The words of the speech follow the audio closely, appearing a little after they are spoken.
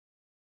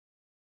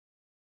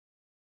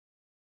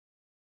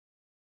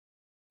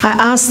I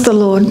asked the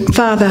Lord,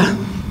 Father,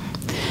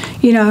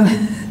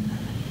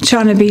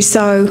 trying to be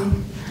so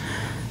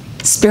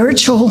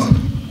spiritual,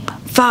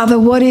 Father,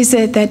 what is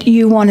it that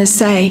you want to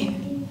say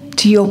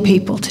to your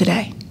people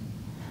today?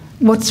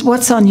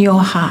 What's on your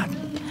heart?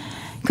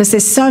 Because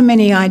there's so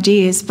many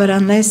ideas, but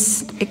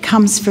unless it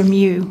comes from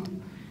you,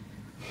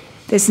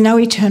 there's no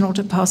eternal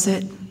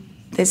deposit,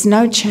 there's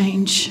no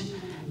change,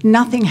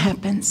 nothing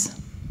happens.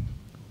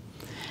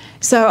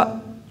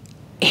 So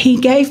he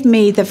gave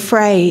me the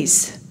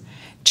phrase,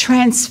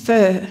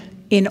 transfer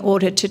in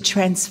order to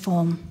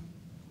transform.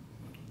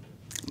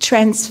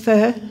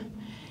 Transfer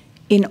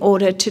in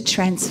order to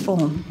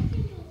transform.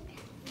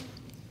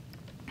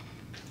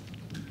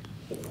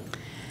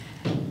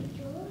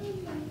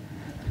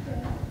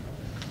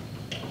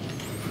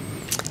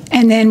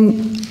 And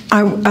then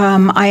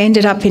I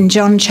ended up in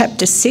John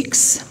chapter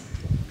 6.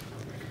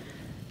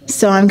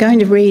 So I'm going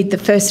to read the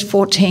first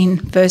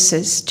 14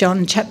 verses,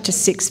 John chapter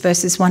 6,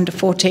 verses 1 to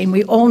 14.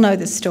 We all know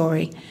the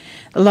story,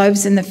 the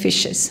loaves and the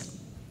fishes.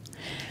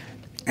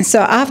 And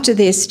so after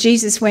this,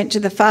 Jesus went to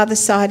the farther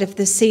side of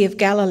the Sea of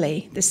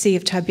Galilee, the Sea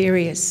of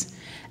Tiberias.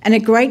 And a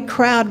great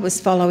crowd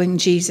was following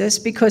Jesus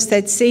because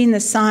they'd seen the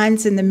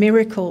signs and the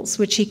miracles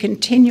which he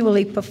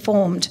continually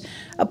performed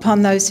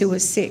upon those who were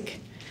sick.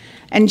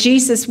 And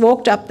Jesus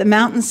walked up the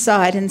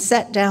mountainside and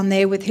sat down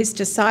there with his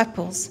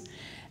disciples.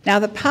 Now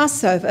the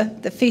Passover,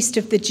 the feast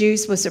of the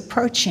Jews, was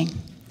approaching.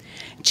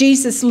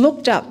 Jesus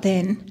looked up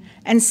then,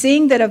 and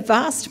seeing that a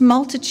vast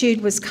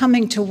multitude was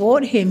coming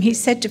toward him, he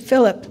said to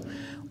Philip,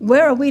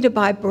 "Where are we to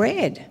buy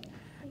bread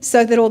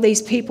so that all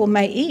these people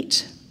may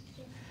eat?"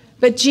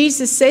 But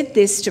Jesus said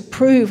this to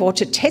prove or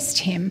to test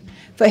him,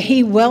 for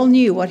he well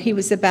knew what he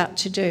was about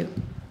to do.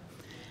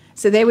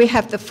 So there we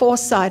have the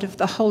foresight of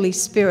the Holy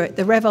Spirit,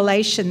 the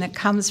revelation that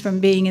comes from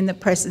being in the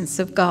presence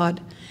of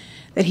God,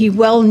 that he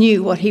well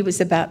knew what he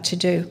was about to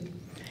do.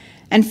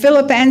 And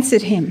Philip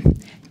answered him,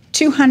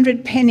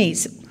 200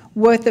 pennies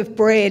worth of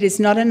bread is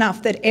not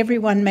enough that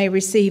everyone may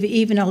receive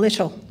even a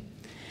little.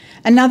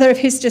 Another of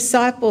his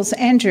disciples,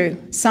 Andrew,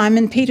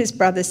 Simon Peter's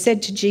brother,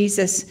 said to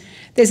Jesus,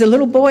 "There's a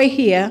little boy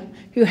here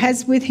who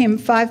has with him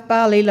 5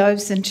 barley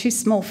loaves and 2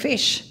 small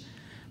fish.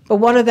 But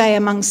what are they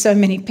among so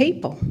many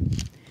people?"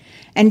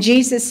 And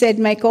Jesus said,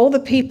 "Make all the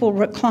people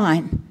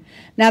recline."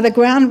 Now the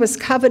ground was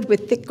covered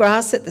with thick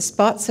grass at the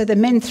spot, so the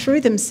men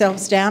threw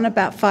themselves down,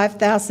 about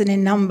 5,000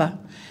 in number.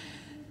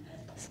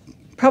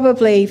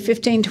 Probably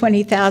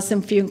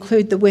 20,000 if you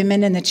include the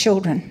women and the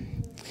children.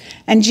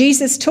 And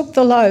Jesus took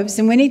the loaves,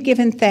 and when he'd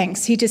given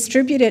thanks, he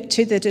distributed it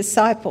to the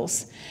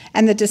disciples,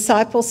 and the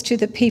disciples to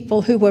the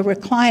people who were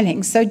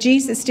reclining. So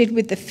Jesus did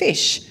with the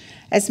fish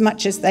as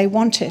much as they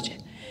wanted.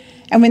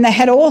 And when they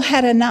had all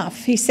had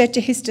enough, he said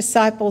to his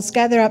disciples,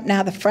 "Gather up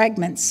now the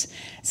fragments,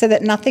 so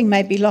that nothing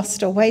may be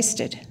lost or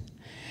wasted."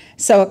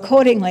 So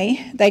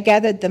accordingly, they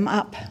gathered them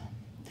up.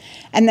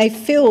 And they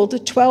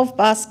filled 12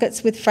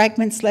 baskets with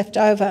fragments left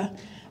over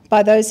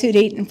by those who'd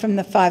eaten from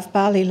the 5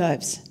 barley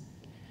loaves.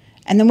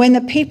 And then when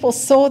the people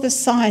saw the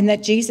sign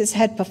that Jesus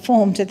had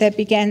performed, they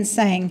began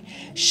saying,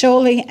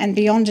 "Surely and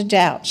beyond a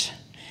doubt,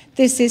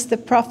 this is the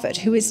prophet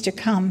who is to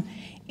come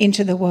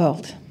into the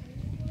world."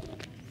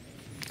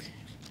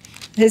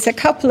 There's a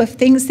couple of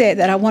things there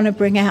that I want to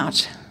bring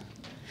out.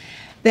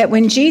 That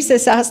when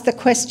Jesus asked the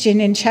question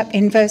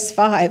in verse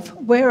 5,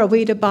 "Where are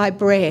we to buy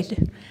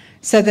bread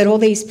so that all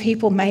these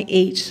people may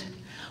eat?"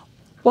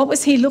 What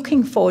was he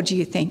looking for, do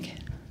you think?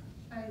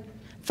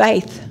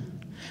 Faith.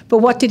 But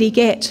what did he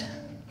get?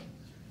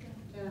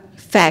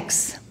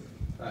 Facts.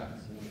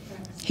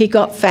 He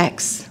got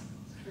facts.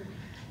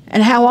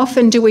 And how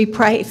often do we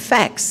pray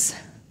facts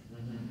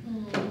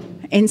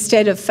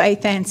instead of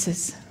faith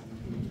answers?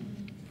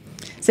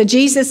 So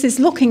Jesus is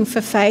looking for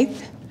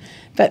faith,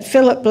 but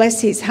Philip, bless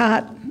his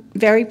heart,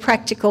 very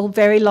practical,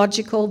 very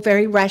logical,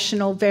 very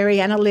rational, very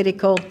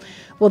analytical.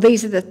 Well,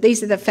 these are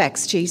the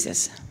facts,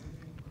 Jesus.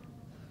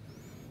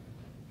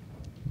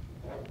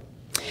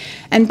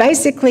 And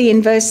basically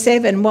in verse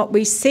 7, what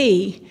we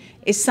see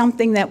is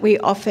something that we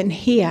often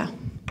hear.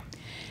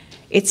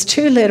 It's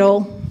too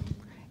little,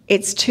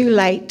 it's too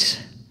late,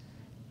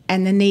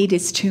 and the need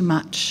is too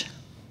much.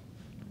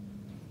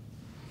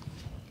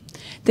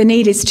 The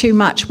need is too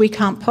much. We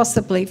can't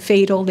possibly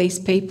feed all these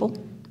people.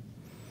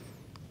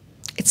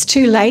 It's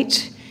too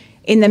late.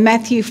 In the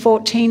Matthew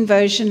 14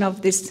 version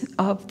of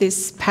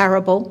this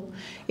parable,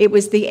 it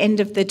was the end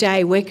of the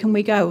day. Where can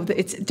we go?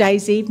 It's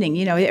day's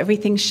evening.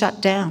 Everything's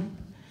shut down.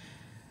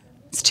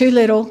 It's too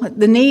little.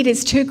 The need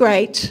is too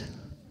great.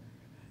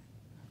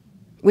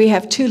 We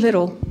have too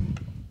little,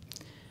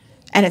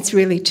 and it's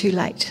really too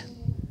late.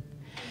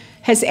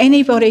 Has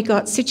anybody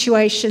got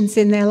situations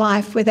in their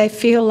life where they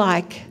feel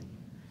like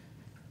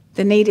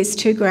the need is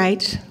too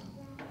great,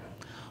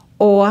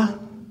 or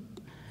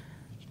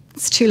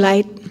it's too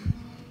late,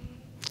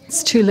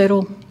 it's too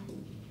little,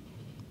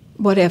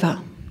 whatever?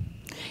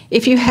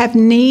 If you have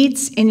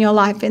needs in your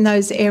life in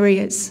those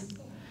areas,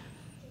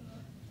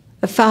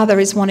 the Father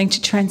is wanting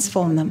to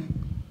transform them.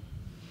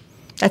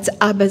 That's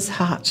Abba's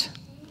heart.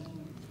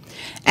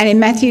 And in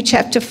Matthew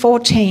chapter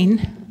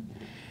 14,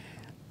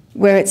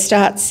 where it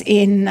starts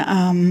in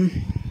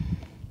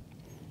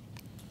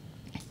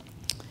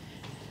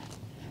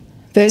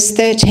verse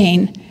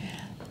 13.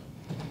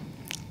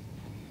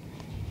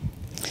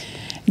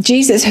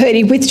 Jesus heard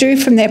he withdrew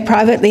from there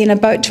privately in a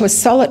boat to a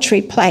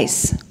solitary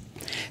place.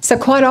 So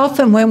quite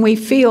often when we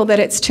feel that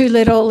it's too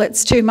little,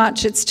 it's too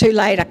much, it's too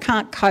late, I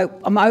can't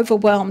cope, I'm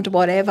overwhelmed,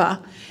 whatever,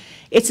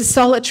 it's a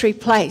solitary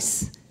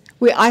place.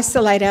 We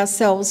isolate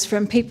ourselves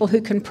from people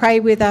who can pray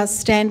with us,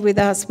 stand with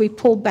us. We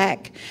pull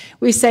back.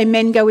 We say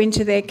men go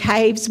into their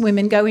caves,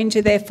 women go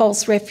into their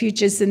false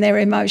refuges and their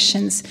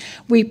emotions.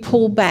 We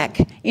pull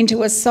back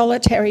into a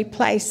solitary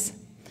place.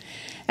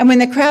 And when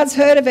the crowds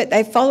heard of it,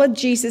 they followed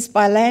Jesus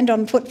by land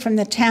on foot from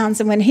the towns.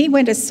 And when he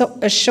went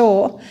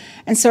ashore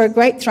and saw a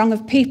great throng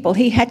of people,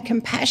 he had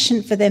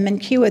compassion for them and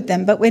cured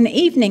them. But when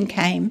evening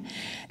came,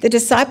 the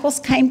disciples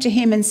came to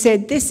him and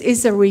said, "This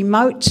is a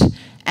remote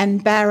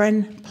and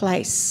barren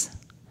place."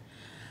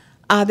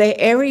 Are there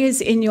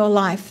areas in your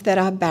life that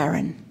are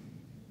barren?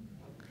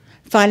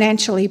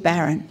 Financially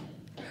barren,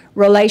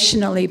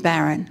 relationally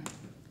barren,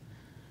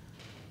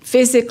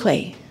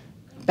 physically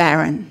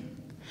barren.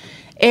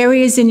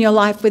 Areas in your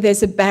life where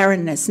there's a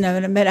barrenness,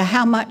 no matter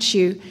how much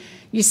you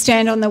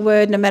stand on the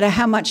word, no matter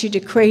how much you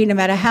decree, no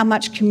matter how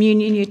much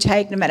communion you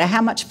take, no matter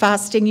how much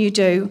fasting you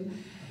do,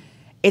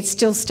 it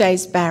still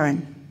stays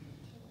barren.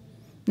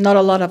 Not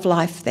a lot of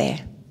life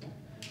there.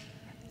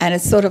 And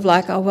it's sort of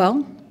like, oh,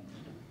 well,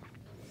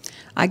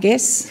 I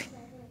guess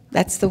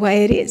that's the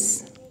way it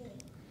is.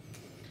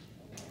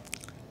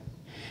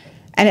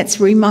 And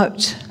it's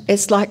remote.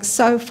 It's like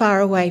so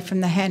far away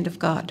from the hand of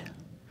God.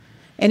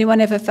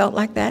 Anyone ever felt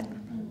like that?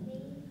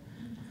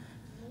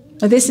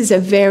 Well, this is a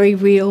very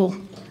real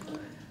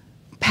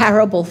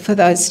parable for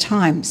those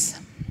times.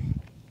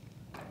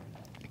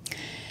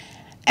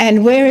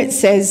 And where it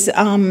says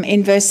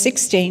in verse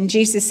 16,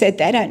 Jesus said,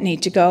 "They don't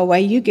need to go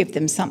away, you give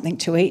them something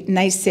to eat." And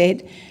they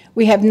said,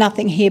 "We have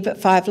nothing here but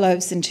 5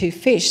 loaves and 2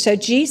 fish. So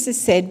Jesus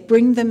said,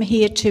 "Bring them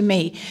here to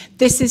me."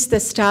 This is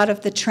the start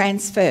of the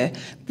transfer.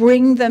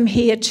 Bring them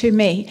here to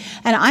me.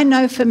 And I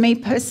know for me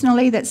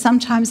personally that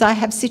sometimes I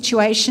have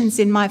situations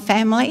in my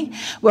family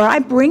where I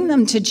bring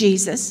them to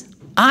Jesus.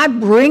 I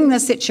bring the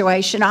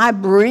situation, I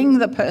bring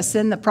the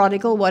person, the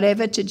prodigal,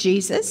 whatever, to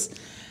Jesus.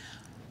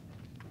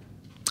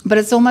 But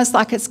it's almost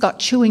like it's got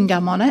chewing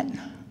gum on it.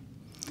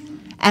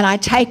 And I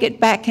take it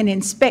back and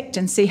inspect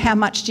and see how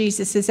much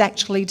Jesus has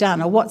actually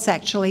done or what's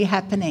actually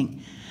happening.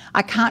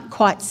 I can't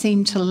quite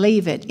seem to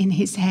leave it in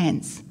his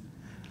hands.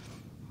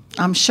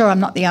 I'm sure I'm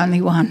not the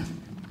only one.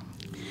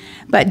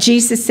 But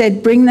Jesus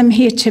said, "Bring them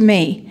here to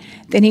me."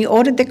 Then he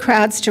ordered the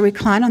crowds to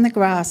recline on the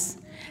grass,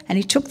 and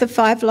he took the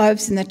 5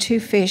 loaves and the 2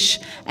 fish,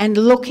 and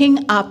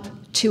looking up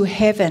to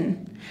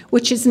heaven,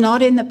 which is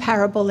not in the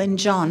parable in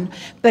John,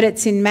 but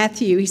it's in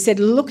Matthew. He said,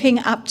 looking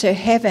up to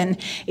heaven.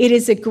 It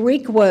is a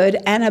Greek word,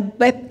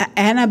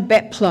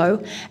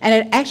 anabeplo, and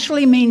it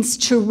actually means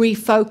to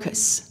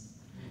refocus,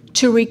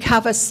 to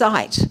recover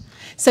sight.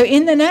 So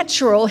in the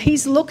natural,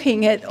 he's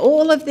looking at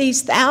all of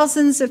these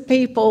thousands of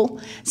people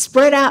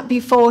spread out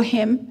before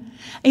him.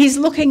 He's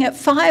looking at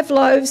 5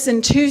 loaves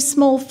and 2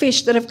 small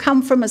fish that have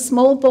come from a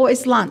small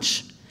boy's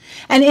lunch.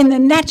 And in the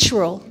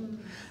natural,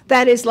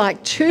 that is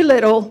like too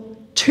little,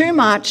 too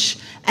much,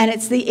 and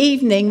it's the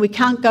evening, we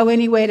can't go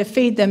anywhere to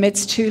feed them,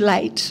 it's too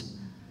late.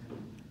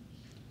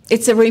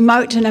 It's a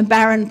remote and a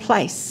barren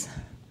place.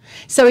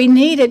 So he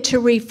needed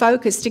to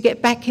refocus, to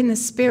get back in the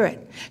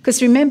spirit.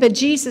 Because remember,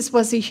 Jesus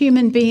was a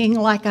human being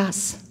like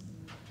us.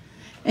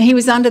 And he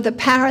was under the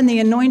power and the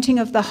anointing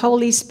of the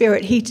Holy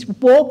Spirit. He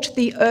walked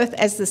the earth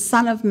as the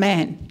Son of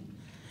Man,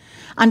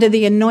 under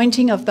the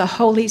anointing of the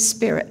Holy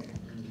Spirit.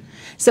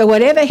 So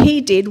whatever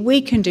he did,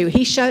 we can do.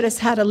 He showed us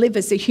how to live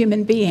as a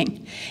human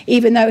being,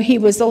 even though he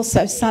was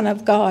also Son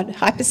of God.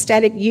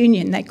 Hypostatic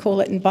union, they call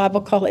it in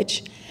Bible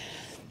college.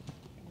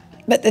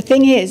 But the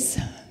thing is,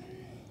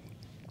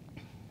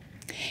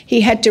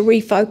 he had to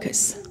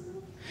refocus.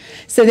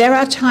 So there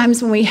are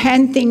times when we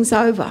hand things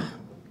over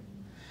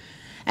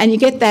and you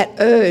get that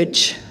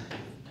urge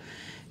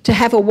to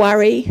have a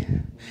worry.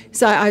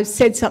 So I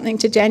said something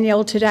to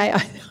Danielle today.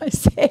 I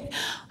said,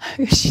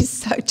 she's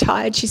so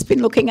tired. She's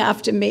been looking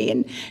after me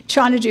and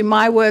trying to do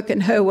my work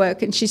and her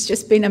work, and she's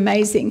just been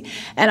amazing.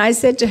 And I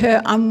said to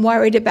her, I'm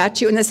worried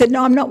about you. And they said,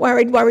 no, I'm not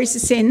worried. Worry's a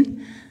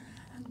sin.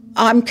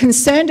 I'm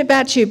concerned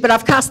about you, but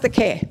I've cast the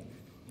care.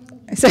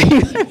 So,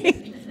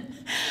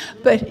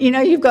 but, you know,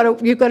 you've got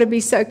to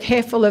be so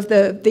careful of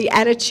the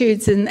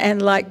attitudes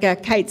and like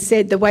Kate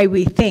said, the way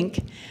we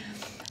think.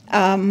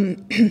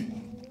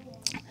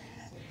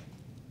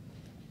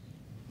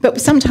 But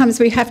sometimes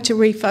we have to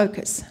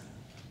refocus.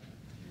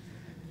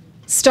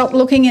 Stop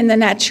looking in the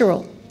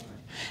natural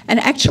and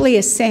actually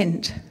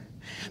ascend.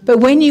 But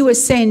when you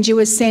ascend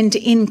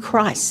in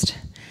Christ.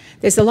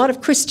 There's a lot of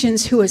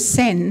Christians who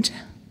ascend,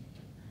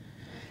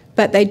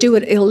 but they do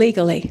it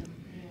illegally.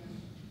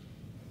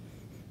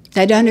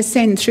 They don't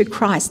ascend through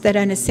Christ. They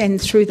don't ascend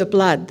through the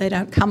blood. They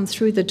don't come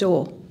through the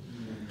door.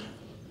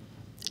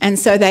 And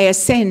so they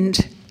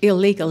ascend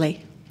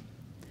illegally.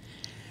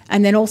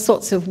 And then all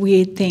sorts of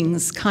weird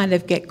things kind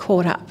of get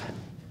caught up.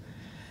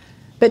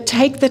 But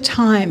take the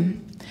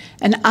time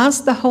and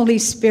ask the Holy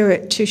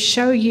Spirit to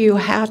show you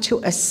how to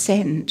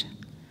ascend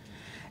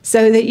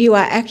so that you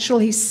are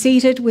actually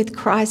seated with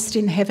Christ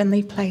in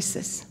heavenly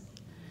places.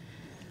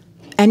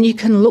 And you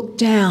can look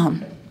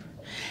down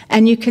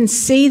and you can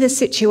see the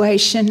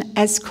situation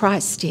as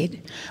Christ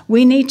did.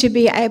 We need to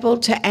be able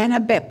to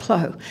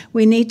anabeplo.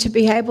 We need to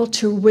be able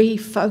to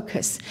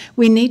refocus.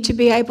 We need to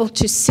be able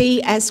to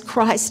see as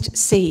Christ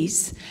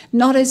sees,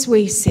 not as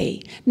we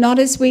see, not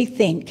as we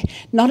think,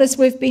 not as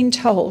we've been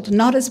told,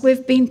 not as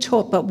we've been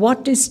taught, but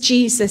what is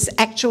Jesus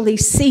actually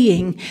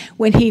seeing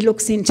when he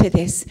looks into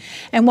this?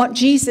 And what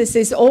Jesus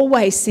is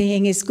always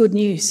seeing is good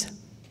news,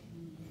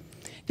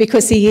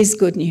 because he is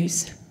good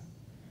news.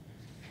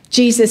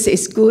 Jesus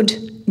is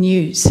good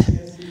news.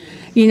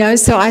 You know,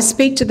 so I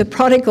speak to the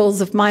prodigals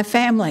of my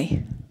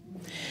family.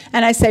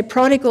 And I say,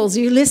 prodigals,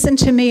 you listen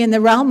to me in the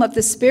realm of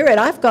the Spirit.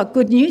 I've got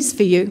good news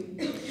for you.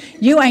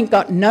 You ain't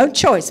got no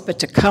choice but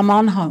to come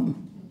on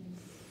home.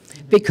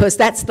 Because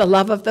that's the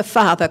love of the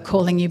Father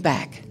calling you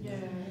back.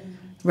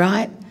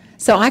 Right?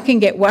 So I can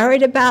get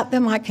worried about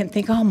them. I can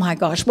think, oh my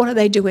gosh, what are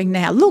they doing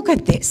now? Look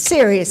at this,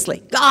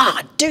 seriously.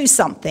 God, do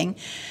something.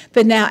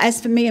 But now,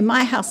 as for me and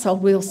my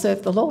household, we'll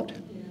serve the Lord.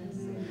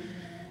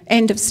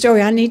 End of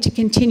story. I need to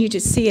continue to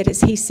see it as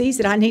he sees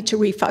it. I need to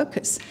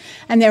refocus.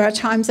 And there are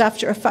times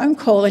after a phone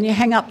call and you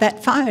hang up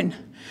that phone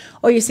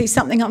or you see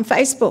something on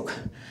Facebook.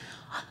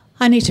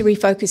 I need to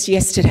refocus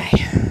yesterday.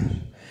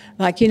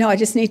 Like, you know, I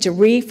just need to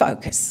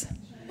refocus.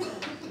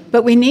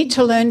 But we need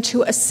to learn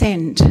to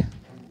ascend,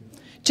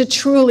 to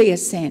truly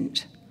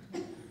ascend.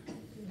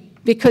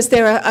 Because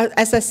there are,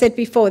 as I said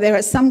before, there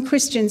are some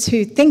Christians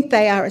who think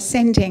they are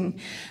ascending,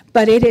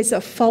 but it is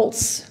a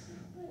false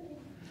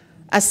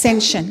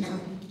ascension.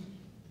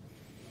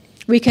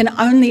 We can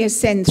only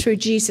ascend through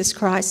Jesus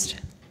Christ,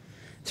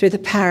 through the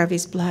power of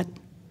his blood.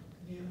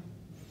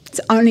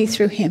 It's only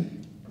through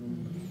him.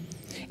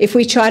 If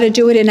we try to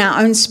do it in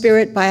our own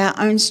spirit, by our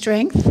own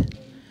strength,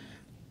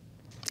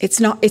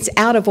 it's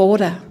out of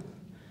order.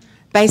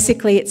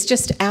 Basically, it's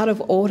just out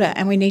of order,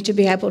 and we need to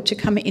be able to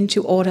come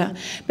into order.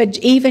 But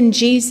even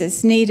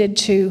Jesus needed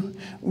to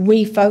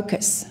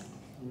refocus.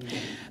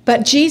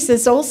 But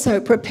Jesus also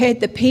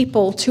prepared the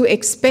people to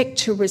expect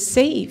to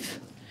receive,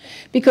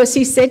 because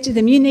he said to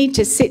them, you need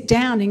to sit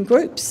down in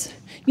groups.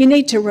 You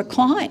need to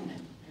recline.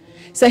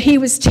 So he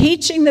was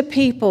teaching the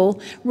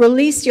people,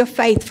 release your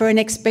faith for an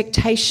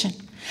expectation.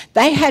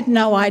 They had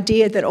no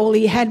idea that all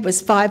he had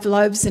was 5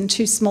 loaves and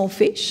 2 small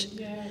fish.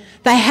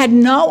 They had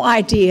no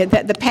idea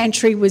that the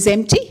pantry was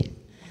empty.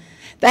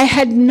 They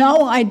had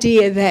no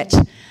idea that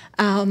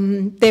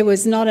there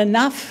was not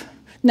enough.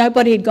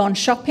 Nobody had gone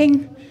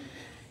shopping.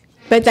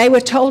 But they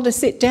were told to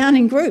sit down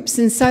in groups,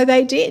 and so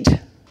they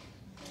did.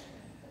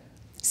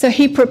 So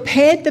he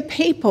prepared the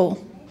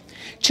people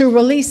to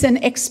release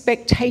an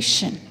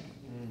expectation.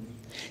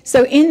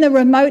 So in the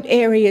remote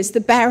areas, the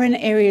barren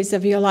areas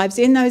of your lives,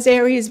 in those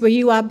areas where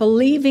you are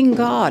believing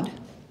God,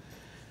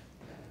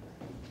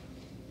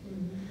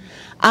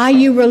 are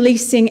you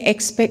releasing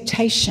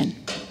expectation?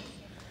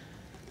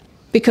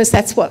 Because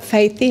that's what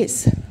faith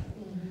is.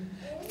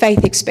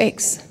 Faith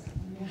expects.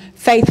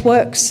 Faith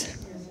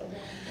works.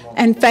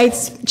 And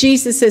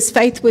Jesus'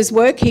 faith was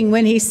working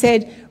when he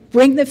said,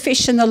 bring the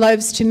fish and the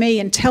loaves to me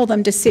and tell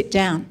them to sit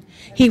down.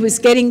 He was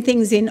getting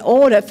things in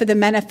order for the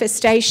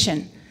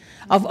manifestation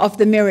of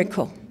the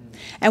miracle.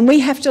 And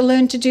we have to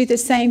learn to do the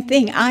same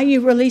thing. Are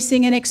you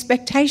releasing an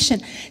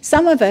expectation?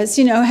 Some of us,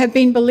 you know, have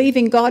been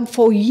believing God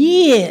for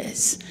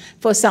years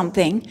for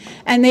something,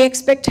 and the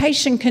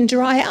expectation can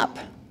dry up.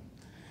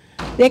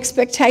 The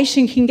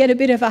expectation can get a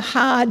bit of a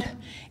hard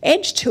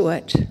edge to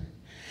it.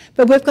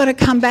 But we've got to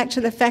come back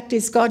to the fact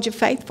is, God, you're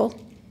faithful.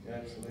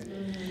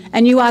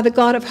 And you are the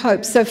God of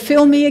hope. So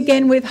fill me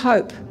again with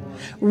hope.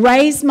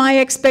 Raise my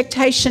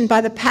expectation by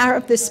the power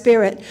of the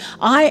Spirit.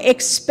 I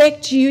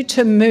expect you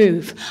to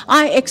move.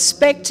 I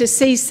expect to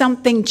see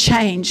something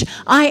change.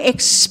 I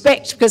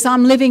expect, because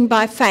I'm living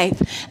by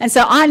faith. And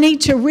so I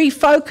need to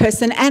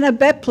refocus and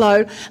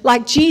anabeplo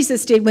like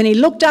Jesus did when he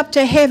looked up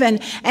to heaven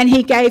and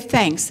he gave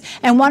thanks.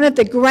 And one of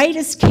the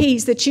greatest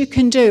keys that you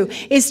can do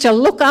is to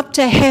look up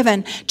to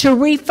heaven, to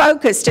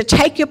refocus, to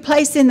take your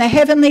place in the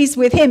heavenlies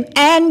with him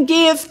and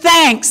give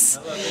thanks.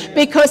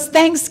 Because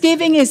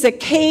thanksgiving is a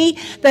key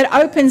that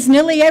opens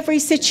nearly every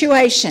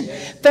situation.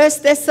 1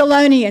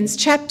 Thessalonians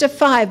chapter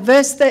 5,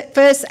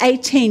 verse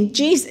 18.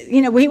 Jesus,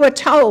 you know, we were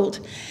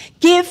told,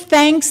 give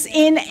thanks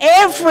in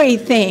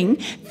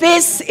everything.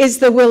 This is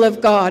the will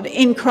of God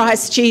in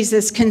Christ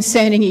Jesus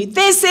concerning you.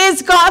 This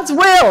is God's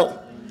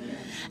will.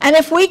 And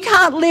if we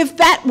can't live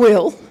that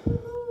will,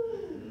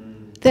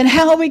 then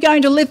how are we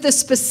going to live the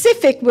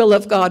specific will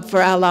of God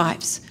for our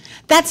lives?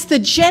 That's the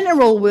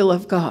general will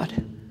of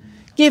God.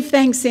 Give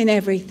thanks in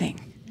everything.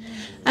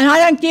 And I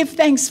don't give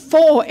thanks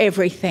for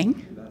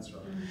everything,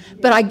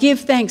 But I give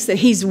thanks that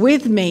he's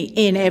with me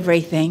in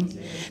everything,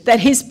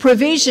 that his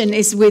provision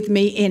is with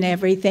me in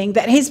everything,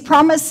 that his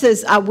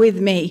promises are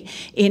with me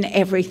in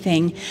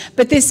everything.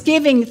 But this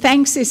giving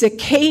thanks is a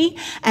key,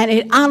 and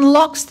it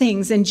unlocks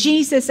things. And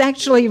Jesus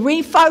actually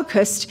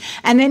refocused,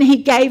 and then he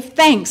gave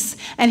thanks,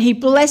 and he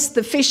blessed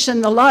the fish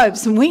and the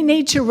loaves. And we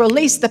need to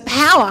release the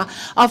power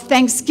of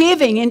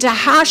thanksgiving into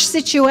harsh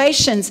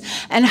situations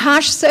and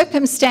harsh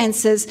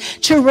circumstances,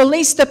 to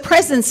release the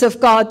presence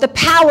of God, the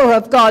power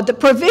of God, the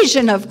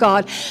provision of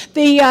God,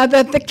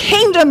 the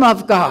kingdom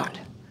of God.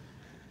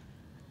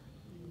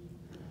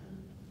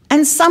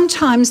 And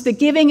sometimes the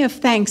giving of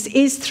thanks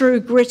is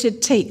through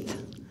gritted teeth.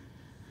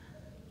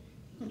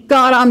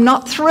 God, I'm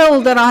not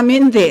thrilled that I'm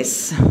in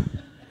this.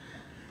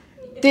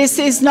 This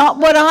is not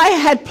what I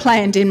had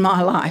planned in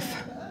my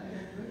life.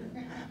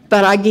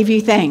 But I give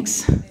you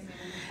thanks.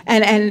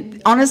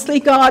 And honestly,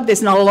 God,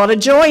 there's not a lot of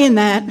joy in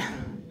that.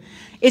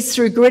 It's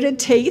through gritted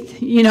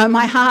teeth. You know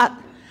my heart.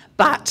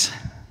 But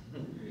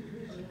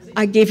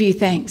I give you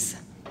thanks.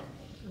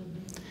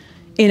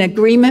 In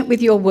agreement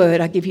with your word,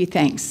 I give you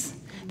thanks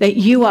that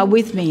you are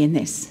with me in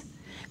this,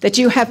 that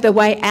you have the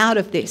way out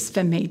of this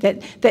for me,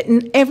 that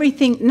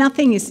everything,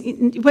 nothing is,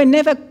 we're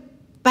never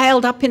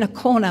bailed up in a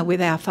corner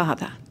with our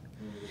Father.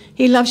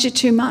 He loves you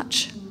too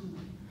much.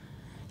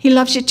 He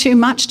loves you too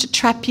much to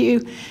trap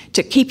you,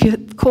 to keep you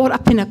caught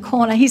up in a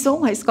corner. He's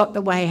always got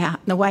the way out,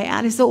 and the way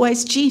out is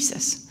always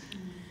Jesus.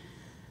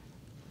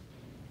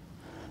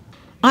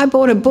 I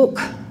bought a book.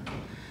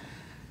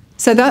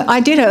 So I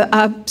did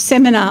a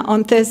seminar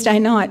on Thursday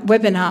night,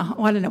 webinar,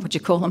 I don't know what you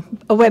call them,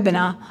 a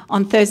webinar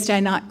on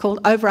Thursday night called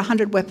Over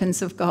 100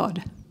 Weapons of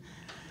God.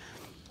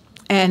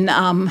 And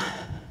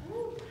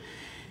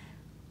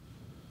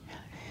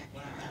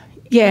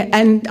yeah,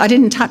 and I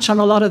didn't touch on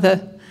a lot of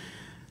the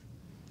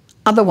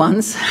other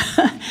ones,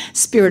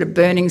 spirit of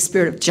burning,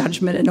 spirit of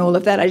judgment and all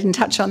of that. I didn't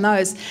touch on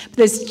those. But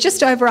there's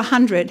just over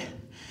 100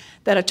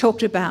 that I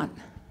talked about.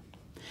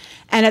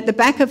 And at the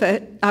back of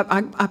it,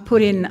 I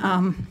put in...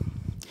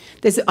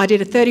 I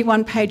did a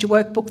 31-page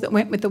workbook that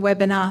went with the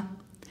webinar,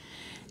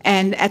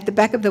 and at the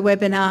back of the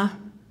webinar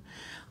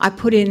I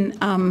put in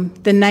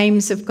the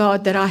names of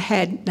God that I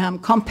had,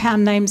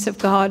 compound names of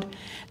God,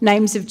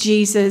 names of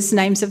Jesus,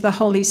 names of the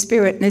Holy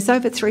Spirit, and there's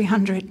over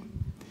 300.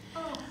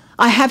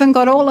 I haven't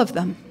got all of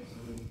them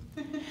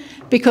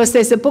because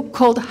there's a book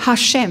called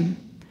Hashem,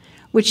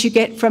 which you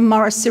get from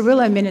Morris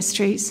Cirillo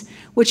Ministries,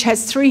 which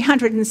has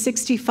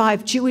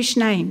 365 Jewish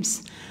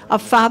names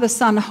of Father,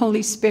 Son,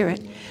 Holy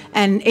Spirit.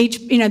 And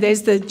each,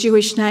 there's the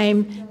Jewish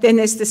name, then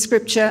there's the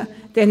scripture,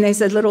 then there's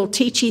a little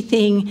teachy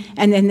thing,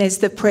 and then there's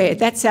the prayer.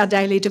 That's our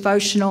daily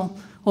devotional,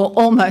 or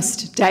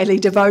almost daily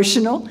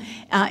devotional,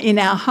 in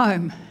our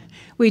home.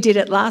 We did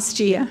it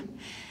last year,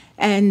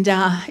 and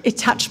it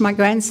touched my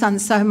grandson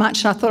so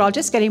much, and I thought I'll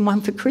just get him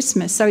one for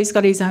Christmas, so he's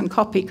got his own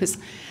copy, because,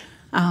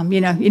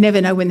 you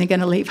never know when they're going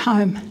to leave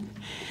home.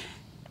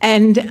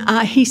 And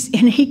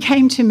he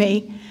came to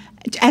me.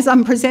 As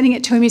I'm presenting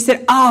it to him, he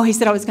said, I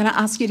was going to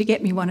ask you to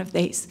get me one of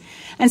these.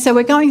 And so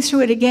we're going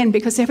through it again,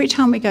 because every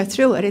time we go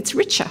through it, it's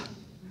richer.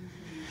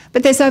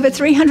 But there's over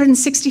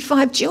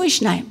 365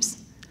 Jewish names,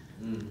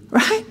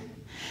 right?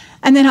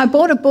 And then I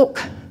bought a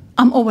book.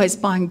 I'm always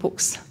buying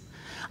books.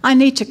 I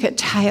need to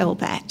curtail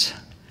that.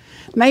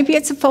 Maybe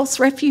it's a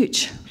false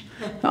refuge.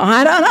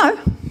 I don't know.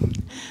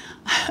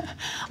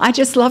 I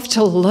just love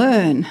to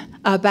learn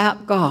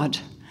about God.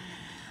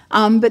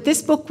 But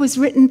this book was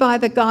written by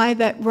the guy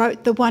that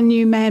wrote the One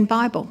New Man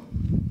Bible.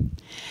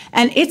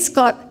 And it's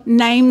got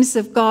names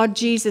of God,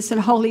 Jesus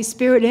and Holy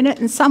Spirit in it,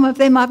 and some of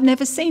them I've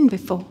never seen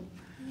before.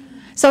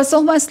 So it's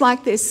almost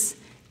like this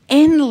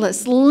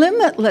endless,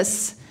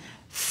 limitless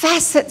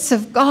facets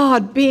of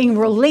God being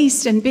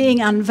released and being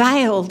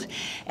unveiled.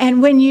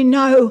 And when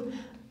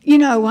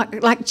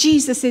like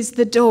Jesus is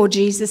the door,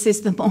 Jesus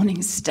is the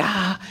morning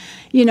star,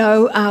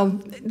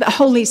 the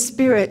Holy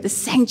Spirit, the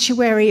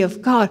sanctuary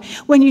of God.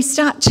 When you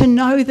start to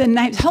know the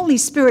names, Holy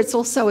Spirit's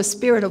also a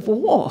spirit of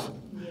war,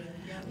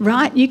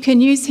 right? You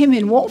can use him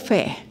in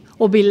warfare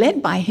or be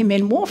led by him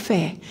in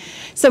warfare.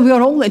 So we've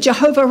got all the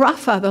Jehovah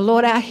Rapha, the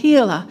Lord our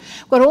healer.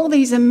 We've got all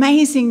these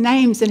amazing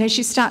names, and as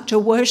you start to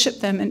worship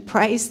them and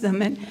praise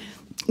them and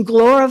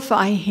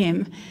glorify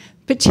him,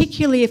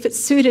 particularly if it's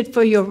suited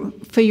for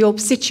your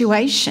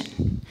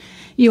situation,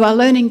 you are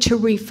learning to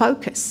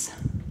refocus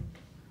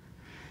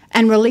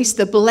and release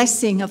the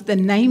blessing of the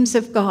names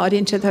of God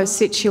into those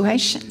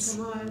situations.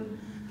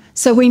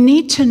 So we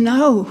need to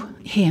know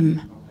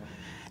him,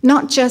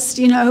 not just,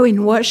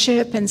 in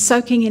worship and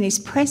soaking in his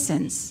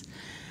presence.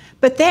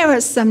 But there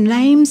are some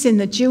names in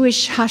the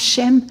Jewish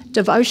Hashem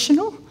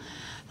devotional.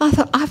 I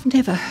thought, I've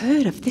never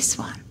heard of this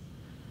one.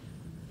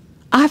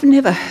 I've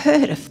never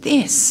heard of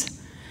this.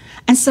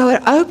 And so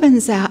it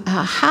opens our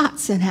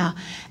hearts and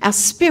our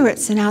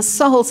spirits and our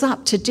souls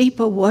up to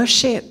deeper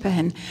worship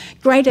and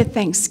greater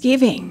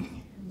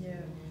thanksgiving.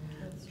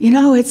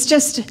 Yeah, it's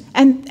just,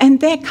 and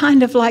they're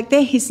kind of like,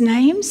 they're his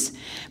names,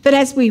 but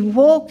as we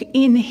walk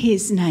in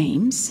his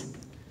names,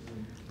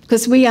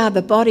 because we are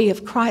the body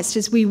of Christ,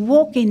 as we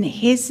walk in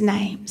his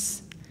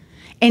names,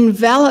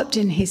 enveloped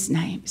in his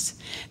names,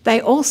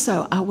 they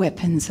also are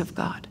weapons of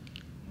God.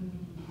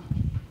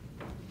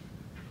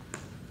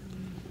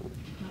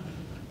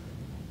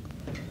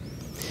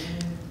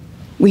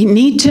 We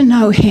need to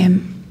know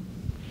him,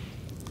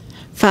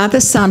 Father,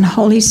 Son,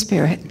 Holy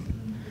Spirit,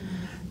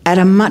 at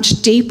a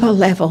much deeper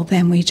level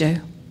than we do.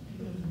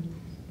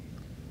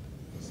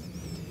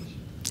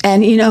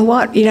 And you know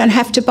what? You don't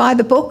have to buy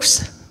the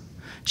books.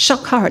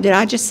 Shock horror, did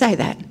I just say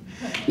that?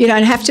 You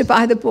don't have to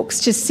buy the books.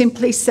 Just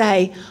simply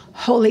say,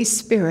 Holy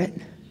Spirit,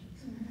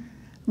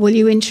 will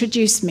you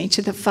introduce me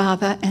to the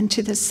Father and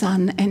to the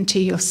Son and to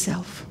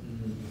yourself?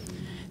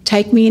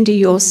 Take me into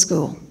your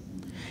school.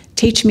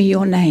 Teach me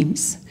your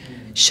names.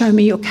 Show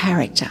me your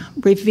character.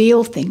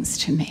 Reveal things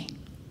to me.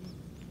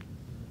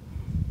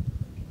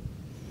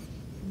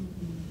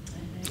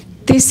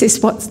 This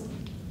is what,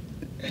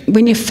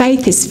 when your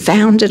faith is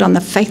founded on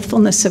the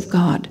faithfulness of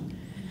God,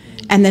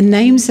 and the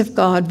names of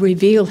God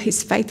reveal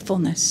his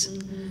faithfulness,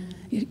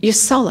 you're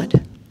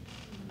solid.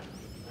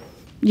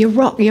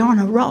 You're on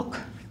a rock.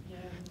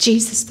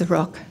 Jesus the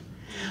rock.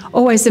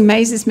 Always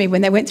amazes me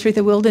when they went through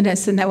the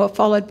wilderness and they were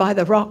followed by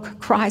the rock,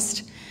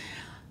 Christ.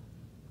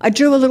 I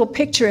drew a little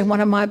picture in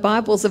one of my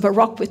Bibles of a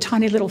rock with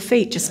tiny little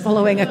feet just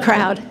following a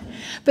crowd.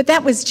 But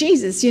that was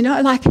Jesus, you know,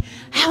 like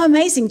how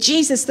amazing,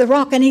 Jesus the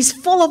rock, and he's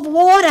full of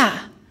water.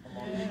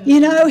 You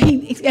know,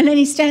 and then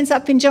he stands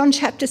up in John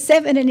chapter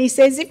 7 and he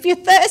says, if you're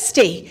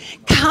thirsty,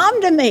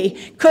 come to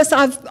me, because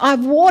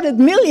I've watered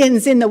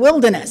millions in the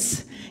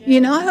wilderness.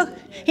 You know,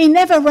 he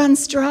never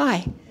runs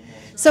dry.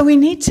 So we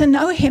need to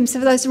know him. So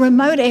those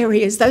remote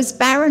areas, those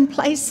barren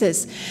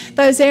places,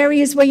 those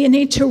areas where you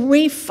need to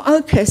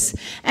refocus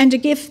and to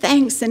give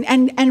thanks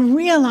and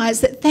realise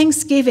that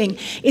thanksgiving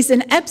is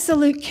an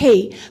absolute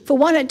key. For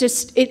one,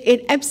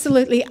 it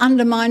absolutely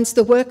undermines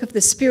the work of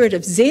the spirit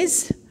of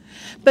Ziz.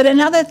 But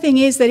another thing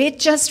is that it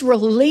just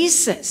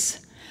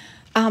releases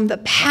the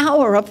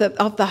power of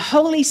the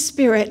Holy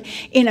Spirit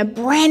in a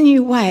brand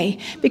new way,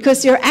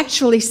 because you're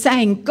actually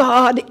saying,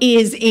 God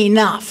is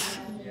enough.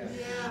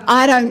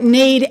 I don't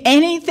need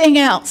anything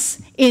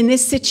else in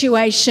this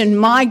situation.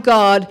 My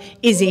God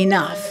is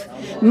enough.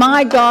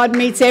 My God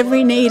meets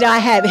every need I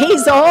have.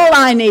 He's all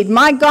I need.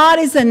 My God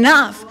is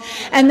enough.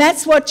 And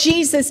that's what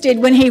Jesus did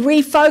when he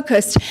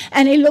refocused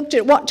and he looked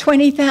at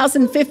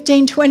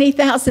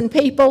 20,000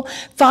 people,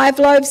 5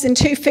 loaves and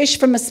 2 fish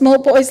from a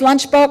small boy's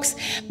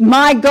lunchbox.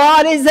 My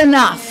God is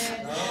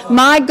enough.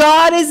 My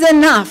God is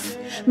enough.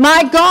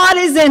 My God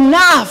is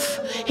enough.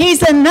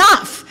 He's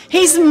enough.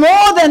 He's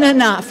more than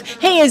enough.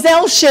 He is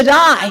El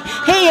Shaddai.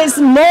 He is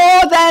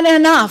more than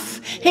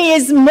enough. He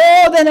is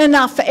more than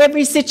enough for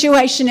every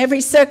situation, every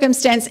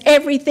circumstance,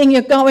 everything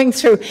you're going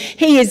through.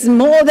 He is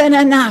more than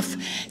enough.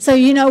 So,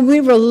 you know,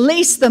 we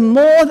release the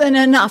more than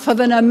enough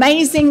of an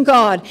amazing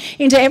God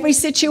into every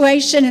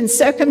situation and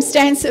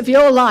circumstance of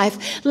your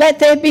life. Let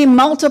there be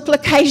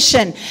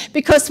multiplication,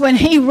 because when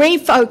he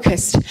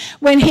refocused,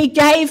 when he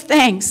gave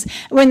thanks,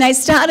 when they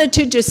started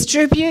to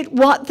distribute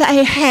what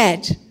they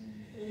had,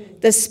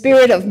 the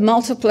spirit of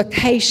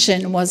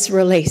multiplication was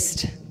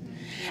released.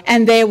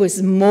 And there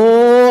was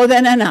more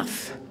than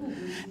enough.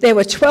 There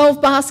were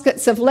 12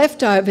 baskets of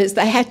leftovers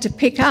they had to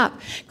pick up,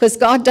 because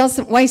God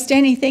doesn't waste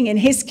anything in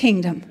his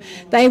kingdom.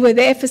 They were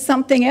there for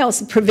something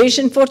else,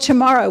 provision for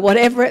tomorrow,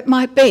 whatever it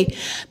might be.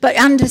 But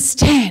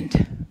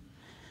understand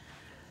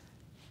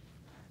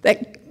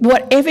that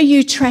whatever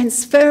you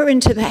transfer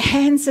into the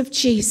hands of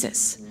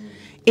Jesus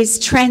is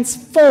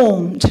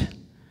transformed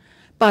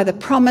by the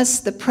promise,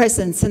 the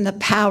presence, and the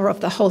power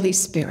of the Holy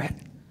Spirit.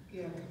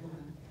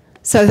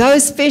 So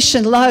those fish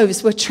and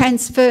loaves were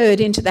transferred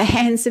into the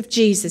hands of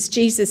Jesus.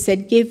 Jesus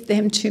said, give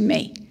them to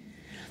me.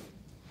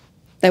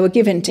 They were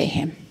given to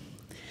him.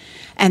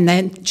 And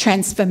then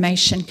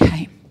transformation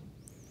came.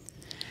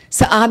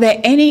 So are there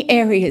any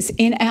areas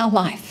in our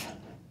life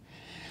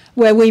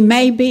where we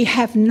maybe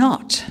have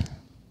not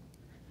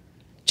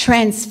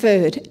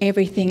transferred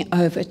everything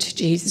over to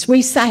Jesus?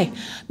 We say,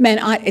 man,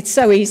 it's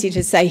so easy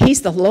to say,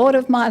 he's the Lord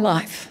of my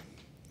life.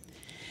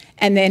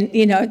 And then,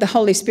 you know, the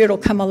Holy Spirit will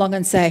come along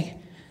and say,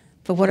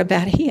 but what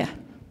about here?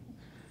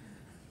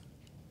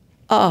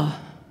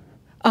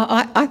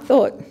 I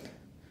thought,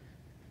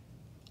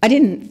 I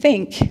didn't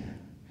think.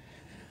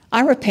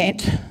 I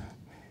repent.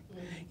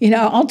 You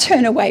know, I'll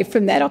turn away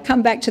from that. I'll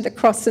come back to the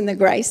cross and the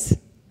grace.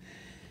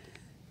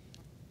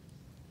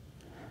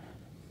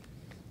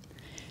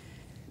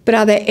 But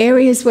are there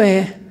areas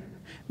where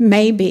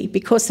maybe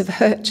because of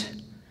hurt,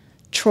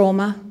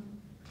 trauma,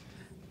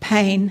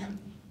 pain,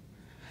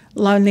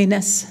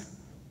 loneliness,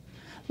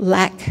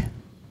 lack,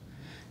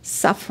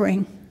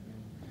 suffering,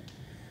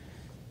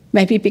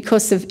 maybe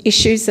because of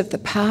issues of the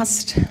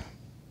past,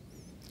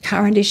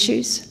 current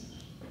issues,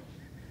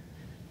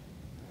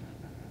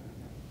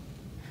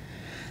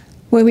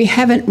 where we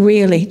haven't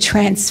really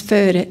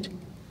transferred it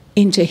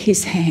into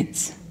his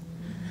hands?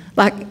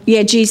 Like,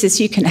 yeah, Jesus,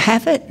 you can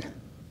have it,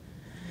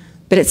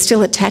 but it's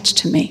still attached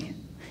to me.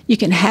 You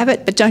can have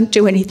it, but don't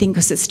do anything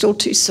because it's still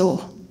too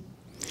sore.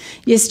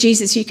 Yes,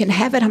 Jesus, you can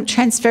have it. I'm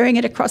transferring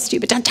it across to you,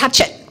 but don't touch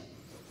it.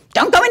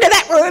 Don't go into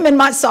that room in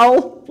my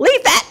soul.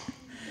 Leave that.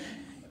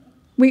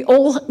 We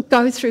all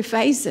go through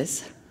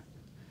phases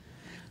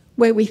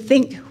where we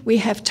think we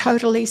have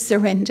totally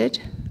surrendered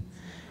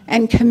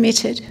and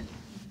committed,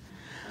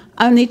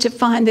 only to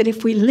find that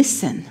if we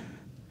listen,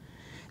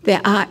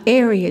 there are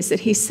areas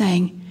that he's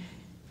saying,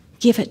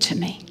 give it to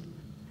me.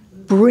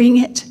 Bring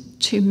it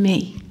to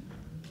me.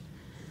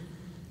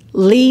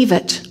 Leave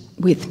it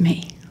with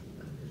me.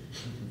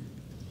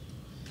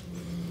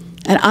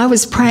 And I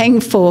was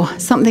praying for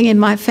something in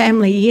my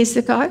family years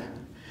ago,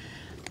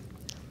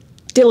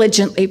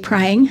 diligently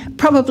praying.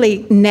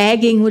 Probably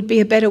nagging would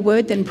be a better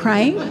word than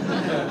praying.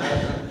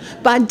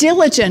 But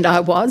diligent I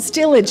was,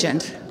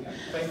 diligent.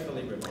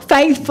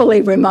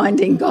 Faithfully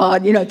reminding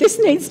God, this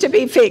needs to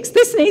be fixed.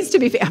 This needs to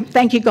be fixed.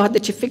 Thank you, God,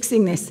 that you're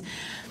fixing this.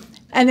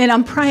 And then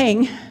I'm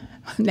praying,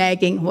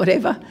 nagging,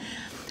 whatever,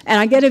 and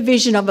I get a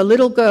vision of a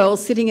little girl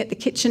sitting at the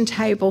kitchen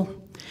table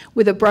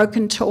with a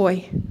broken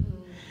toy,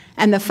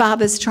 and the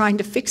father's trying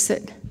to fix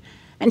it.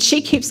 And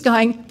she keeps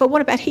going, but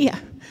what about here?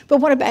 But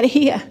what about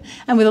here?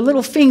 And with her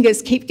little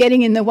fingers keep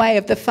getting in the way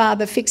of the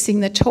father fixing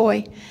the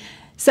toy.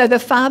 So the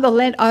father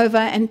leant over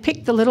and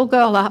picked the little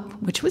girl up,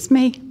 which was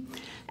me,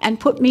 and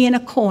put me in a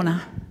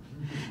corner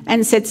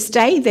and said,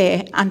 stay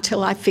there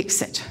until I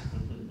fix it.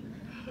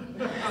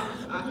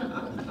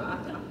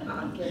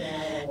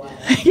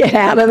 Get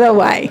out of the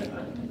way.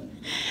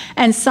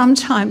 And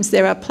sometimes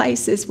there are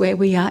places where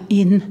we are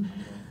in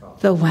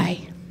the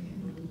way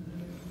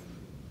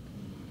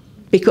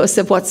because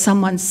of what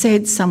someone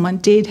said, someone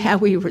did, how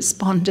we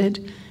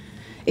responded.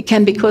 It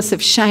can be because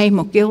of shame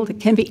or guilt. It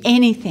can be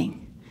anything.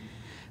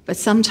 But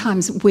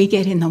sometimes we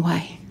get in the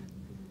way.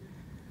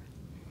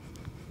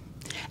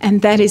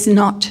 And that is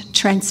not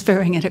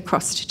transferring it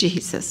across to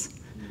Jesus.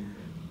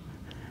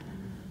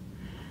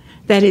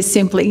 That is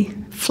simply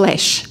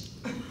flesh,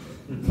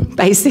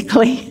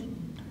 basically.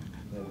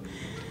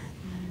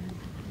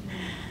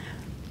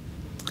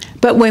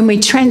 But when we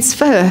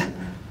transfer,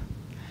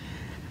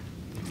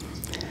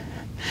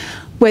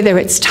 whether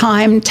it's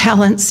time,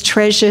 talents,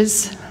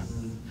 treasures,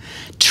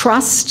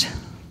 trust,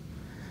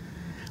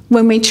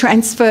 when we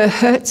transfer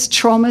hurts,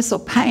 traumas or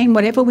pain,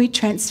 whatever we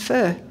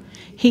transfer,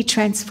 he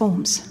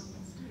transforms.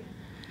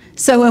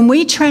 So when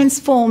we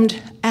transferred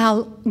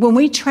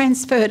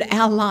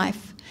our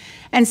life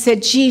and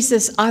said,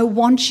 Jesus, I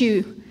want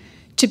you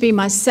to be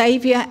my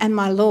Saviour and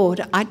my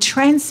Lord, I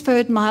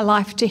transferred my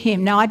life to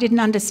him. Now, I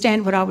didn't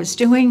understand what I was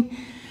doing,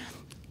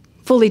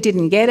 fully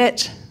didn't get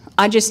it.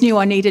 I just knew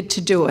I needed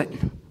to do it,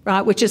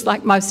 right? Which is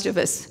like most of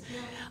us.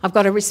 I've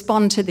got to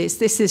respond to this.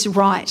 This is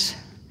right.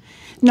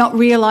 Not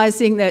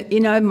realising that,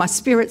 my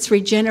spirit's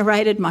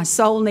regenerated, my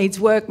soul needs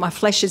work, my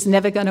flesh is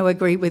never going to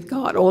agree with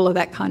God, all of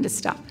that kind of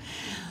stuff.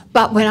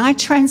 But when I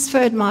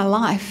transferred my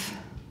life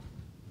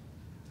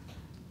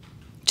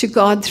to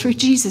God through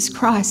Jesus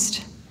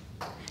Christ,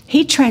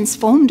 he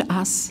transformed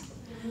us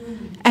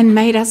and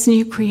made us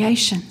new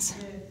creations.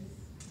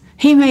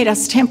 He made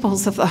us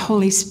temples of the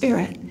Holy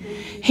Spirit.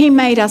 He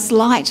made us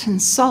light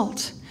and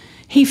salt.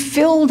 He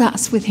filled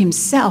us with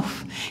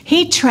himself.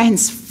 He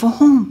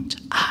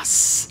transformed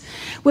us.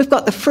 We've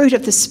got the fruit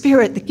of the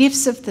Spirit, the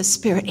gifts of the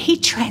Spirit. He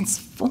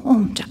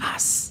transformed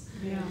us.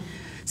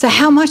 So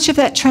how much of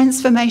that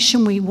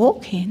transformation we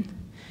walk in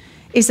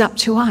is up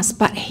to us,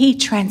 but he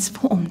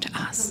transformed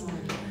us.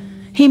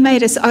 He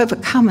made us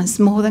overcomers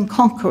more than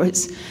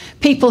conquerors,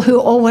 people who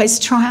always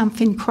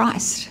triumph in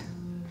Christ.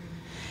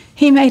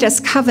 He made us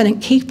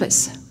covenant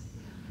keepers.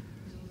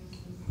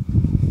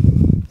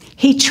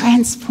 He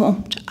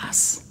transformed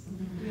us.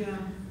 Yeah.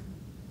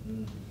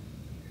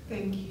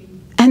 Thank you.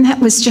 And that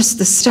was just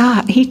the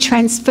start. He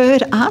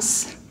transferred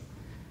us.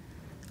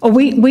 Or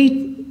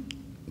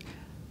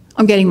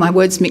I'm getting my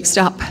words mixed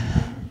up.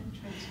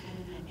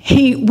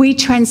 We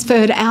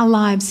transferred our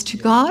lives to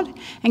God,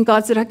 and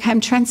God said, okay, I'm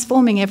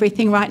transforming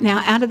everything right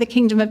now out of the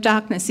kingdom of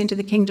darkness into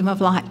the kingdom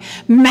of light.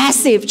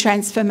 Massive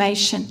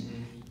transformation.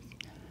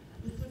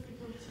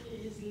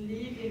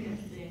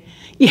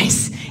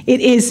 Yes, it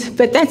is.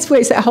 But that's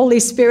where the Holy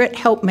Spirit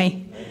help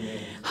me.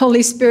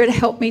 Holy Spirit,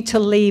 help me to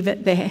leave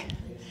it there.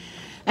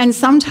 And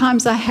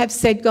sometimes I have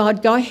said,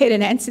 God, go ahead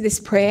and answer this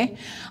prayer.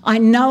 I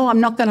know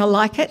I'm not going to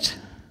like it.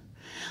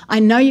 I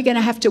know you're going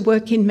to have to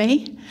work in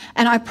me,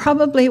 and I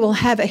probably will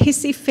have a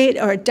hissy fit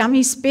or a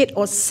dummy spit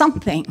or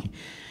something,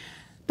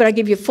 but I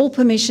give you full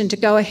permission to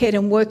go ahead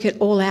and work it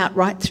all out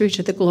right through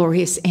to the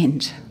glorious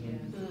end,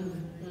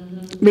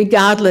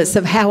 regardless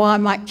of how I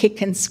might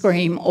kick and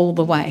scream all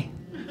the way.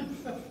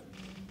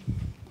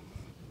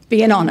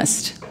 Being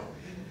honest.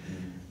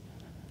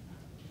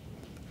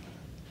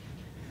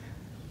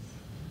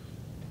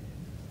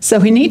 So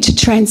we need to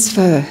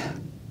transfer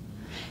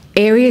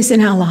areas in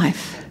our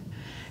life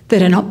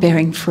that are not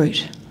bearing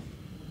fruit.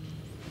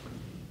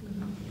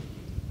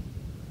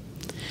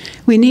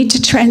 We need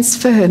to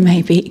transfer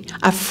maybe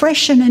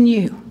afresh and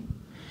anew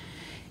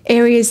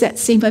areas that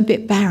seem a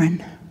bit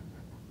barren.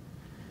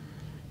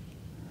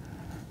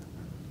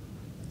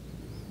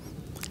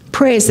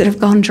 Prayers that have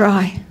gone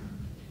dry.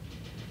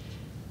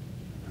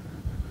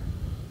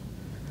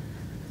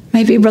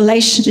 maybe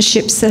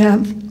relationships that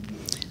are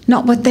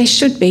not what they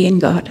should be in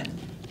God.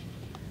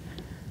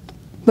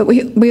 But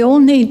we all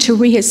need to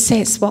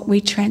reassess what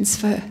we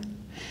transfer.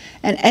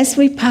 And as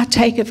we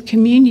partake of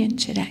communion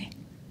today,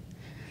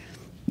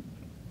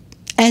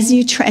 as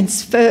you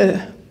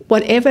transfer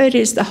whatever it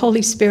is the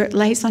Holy Spirit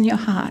lays on your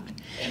heart,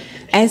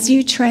 as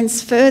you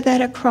transfer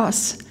that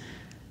across,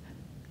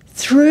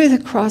 through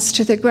the cross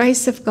to the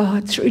grace of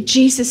God, through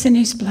Jesus and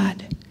his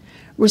blood,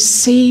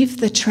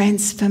 receive the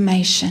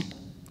transformation.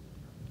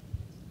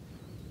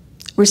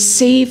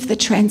 Receive the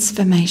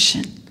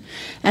transformation.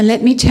 And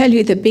let me tell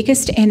you, the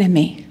biggest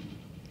enemy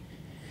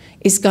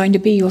is going to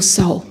be your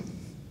soul.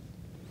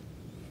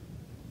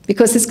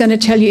 Because it's going to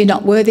tell you you're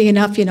not worthy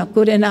enough, you're not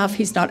good enough,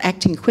 he's not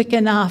acting quick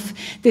enough,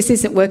 this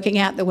isn't working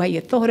out the way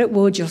you thought it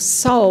would. Your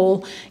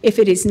soul, if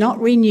it is not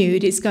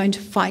renewed, is going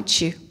to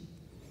fight you.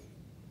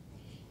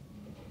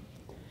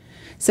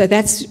 So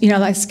that's,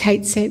 like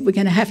Kate said, we're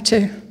going to have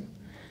to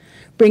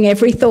bring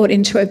every thought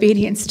into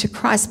obedience to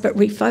Christ, but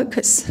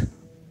refocus.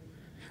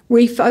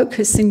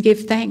 Refocus and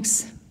give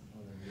thanks.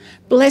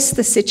 Bless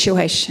the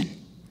situation.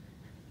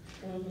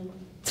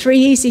 3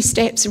 easy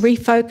steps: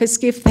 refocus,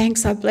 give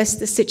thanks, I bless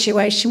the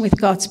situation with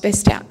God's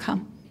best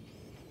outcome.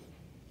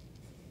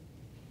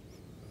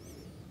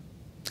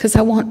 Because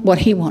I want what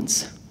he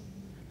wants.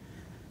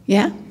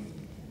 Yeah?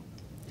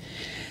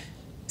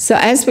 So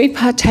as we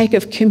partake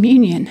of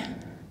communion,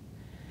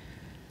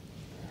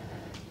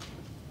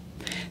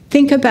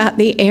 think about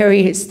the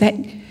areas that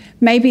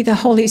maybe the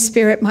Holy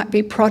Spirit might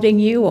be prodding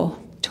you or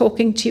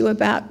talking to you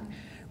about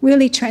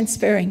really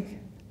transferring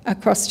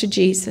across to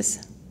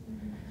Jesus.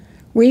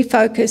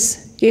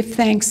 Refocus, give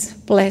thanks,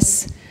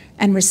 bless,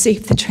 and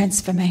receive the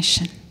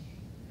transformation.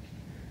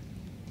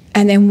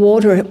 And then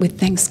water it with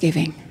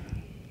thanksgiving.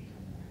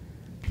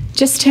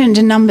 Just turn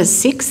to number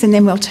 6 and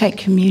then we'll take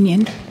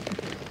communion.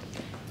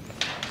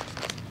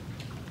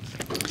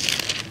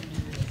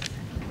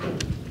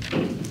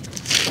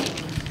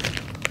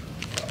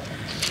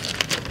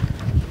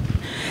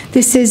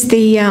 This is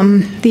the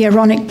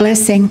Aaronic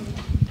blessing,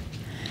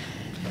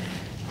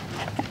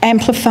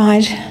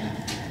 amplified.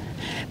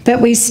 But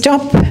we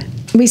stop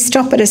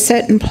at a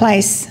certain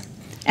place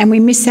and we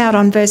miss out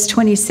on verse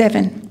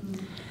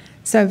 27.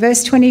 So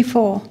verse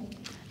 24,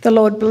 the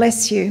Lord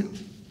bless you,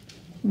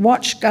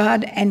 watch,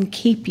 guard, and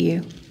keep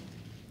you.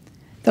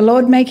 The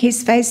Lord make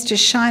his face to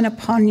shine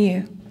upon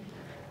you,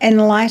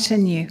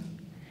 enlighten you,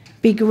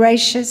 be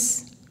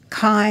gracious,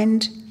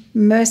 kind,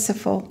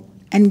 merciful,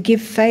 and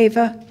give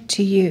favour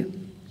to you.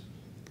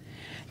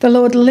 The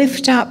Lord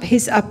lift up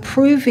his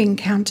approving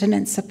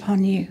countenance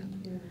upon you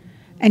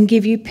and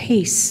give you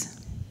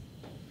peace,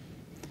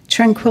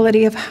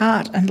 tranquility of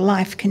heart and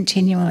life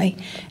continually.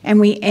 And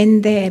we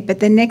end there. But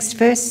the next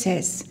verse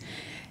says,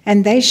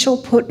 and they shall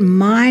put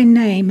my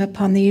name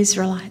upon the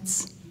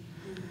Israelites.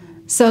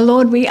 So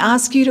Lord, we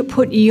ask you to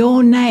put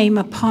your name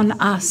upon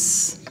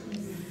us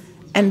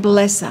and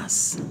bless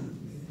us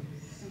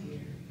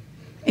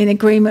in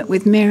agreement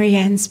with Mary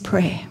Ann's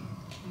prayer.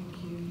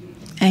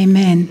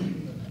 Amen.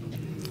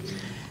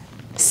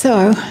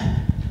 So,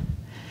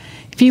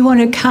 if you want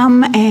to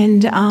come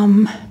and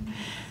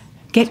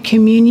get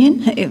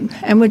communion,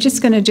 and we're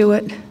just going to do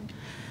it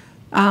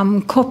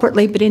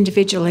corporately but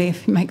individually,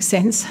 if it makes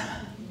sense.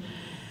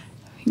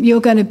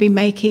 You're going to be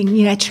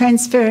making,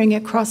 transferring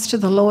across to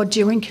the Lord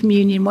during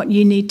communion what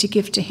you need to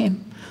give to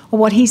him or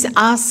what he's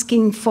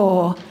asking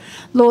for.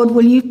 Lord,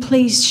 will you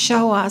please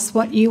show us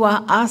what you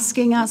are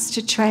asking us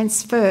to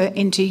transfer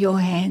into your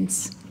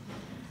hands?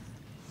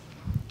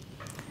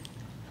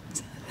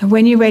 And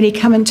when you're ready,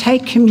 come and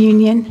take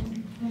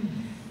communion.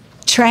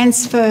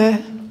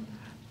 Transfer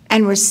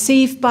and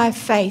receive by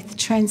faith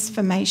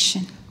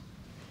transformation.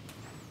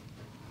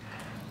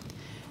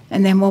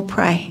 And then we'll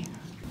pray.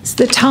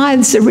 So the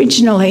tithes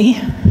originally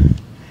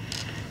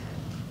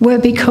were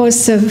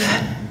because of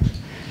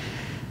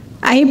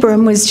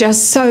Abram was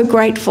just so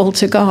grateful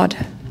to God.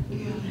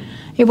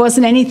 It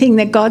wasn't anything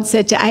that God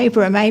said to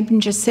Abram. Abram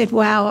just said,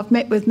 wow, I've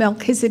met with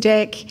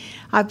Melchizedek.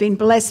 I've been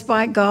blessed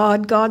by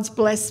God. God's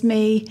blessed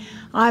me.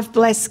 I've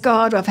blessed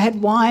God. I've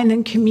had wine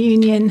and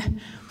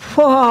communion.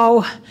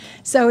 Whoa.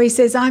 So he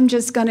says, I'm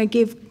just going to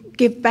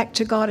give back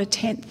to God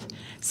 1/10.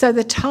 So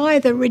the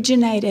tithe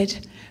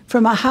originated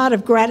from a heart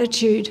of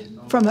gratitude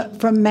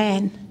from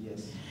man.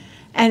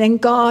 And then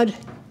God,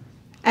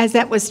 as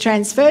that was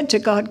transferred to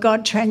God,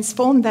 God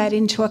transformed that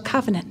into a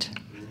covenant.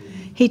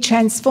 He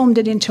transformed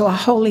it into a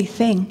holy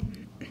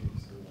thing.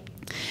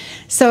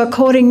 So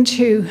according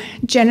to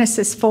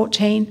Genesis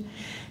 14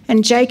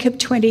 and Jacob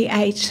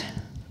 28,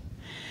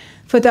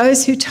 for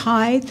those who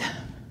tithe,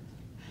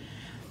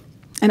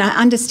 and I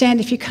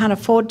understand if you can't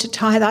afford to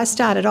tithe, I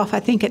started off,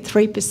 I think, at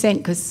 3%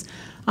 because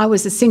I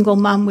was a single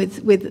mum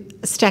with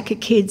a stack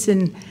of kids,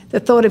 and the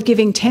thought of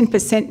giving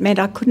 10% meant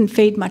I couldn't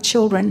feed my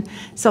children.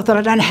 So I thought,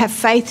 I don't have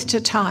faith to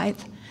tithe,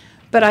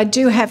 but I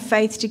do have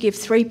faith to give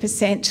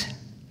 3%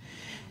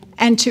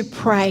 and to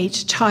pray,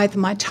 to tithe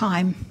my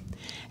time.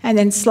 And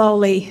then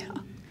slowly,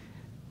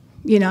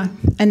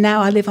 and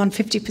now I live on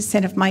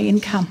 50% of my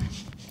income.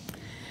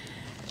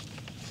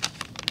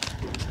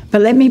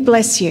 But let me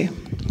bless you.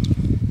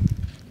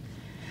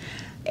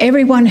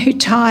 Everyone who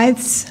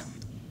tithes,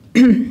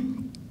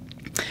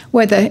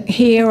 whether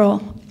here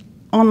or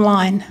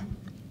online,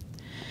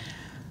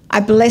 I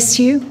bless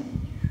you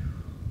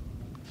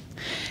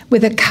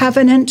with a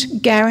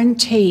covenant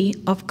guarantee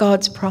of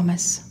God's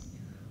promise.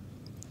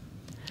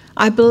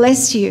 I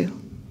bless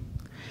you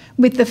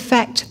with the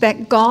fact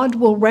that God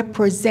will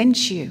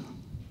represent you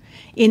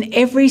in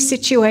every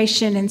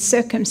situation and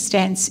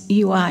circumstance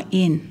you are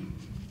in.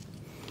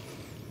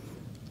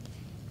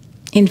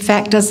 In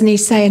fact, doesn't he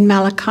say in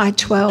Malachi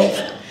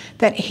 12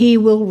 that he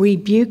will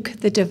rebuke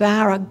the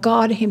devourer?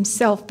 God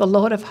himself, the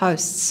Lord of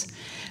hosts,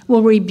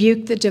 will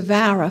rebuke the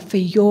devourer for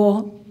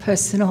your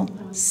personal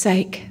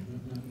sake.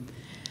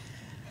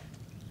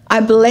 I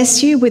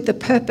bless you with the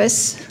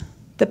purpose,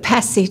 the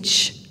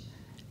passage,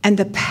 and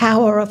the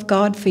power of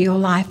God for your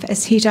life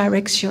as he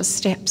directs your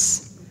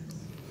steps.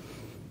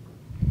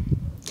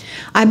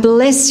 I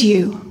bless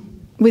you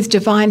with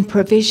divine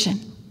provision,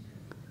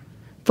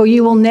 for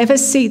you will never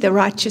see the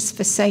righteous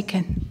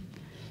forsaken,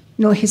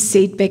 nor his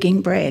seed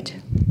begging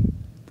bread.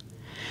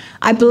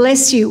 I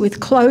bless you with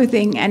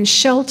clothing and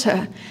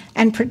shelter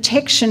and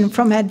protection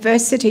from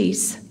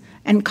adversities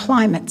and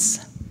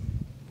climates,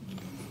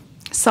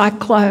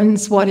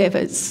 cyclones,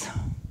 whatevers.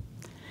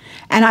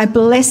 And I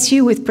bless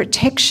you with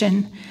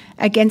protection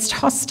against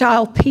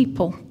hostile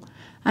people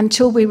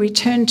until we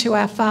return to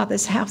our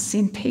Father's house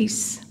in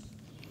peace.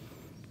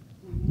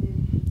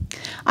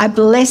 I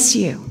bless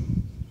you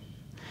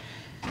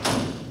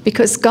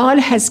because God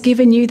has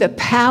given you the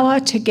power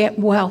to get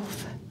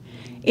wealth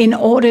in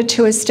order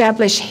to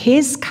establish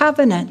his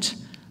covenant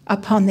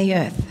upon the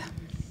earth.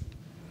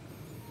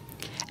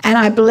 And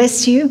I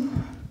bless you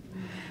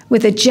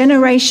with a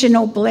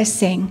generational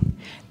blessing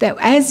that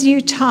as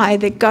you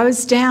tithe, it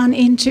goes down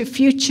into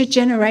future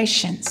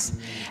generations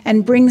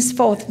and brings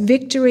forth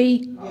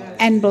victory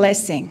and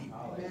blessing.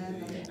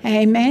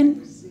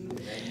 Amen.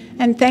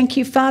 And thank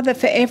you, Father,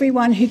 for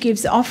everyone who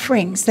gives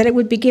offerings, that it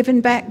would be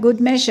given back good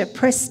measure,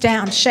 pressed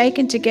down,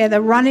 shaken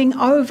together, running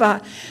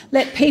over.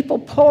 Let people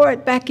pour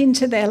it back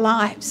into their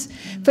lives.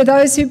 For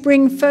those who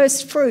bring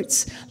first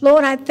fruits,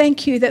 Lord, I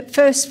thank you that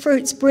first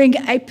fruits bring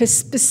a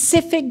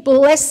specific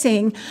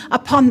blessing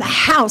upon the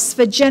house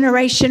for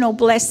generational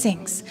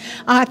blessings.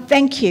 I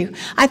thank you.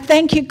 I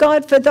thank you,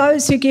 God, for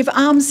those who give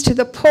alms to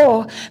the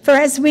poor. For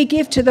as we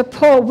give to the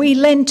poor, we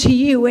lend to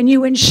you and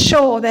you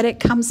ensure that it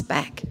comes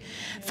back.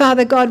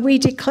 Father God, we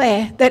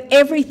declare that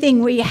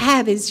everything we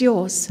have is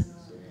yours.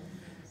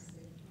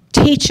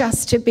 Teach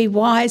us to be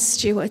wise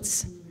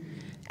stewards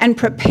and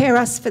prepare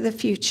us for the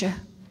future.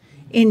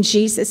 In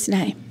Jesus'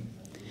 name,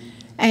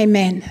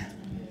 amen.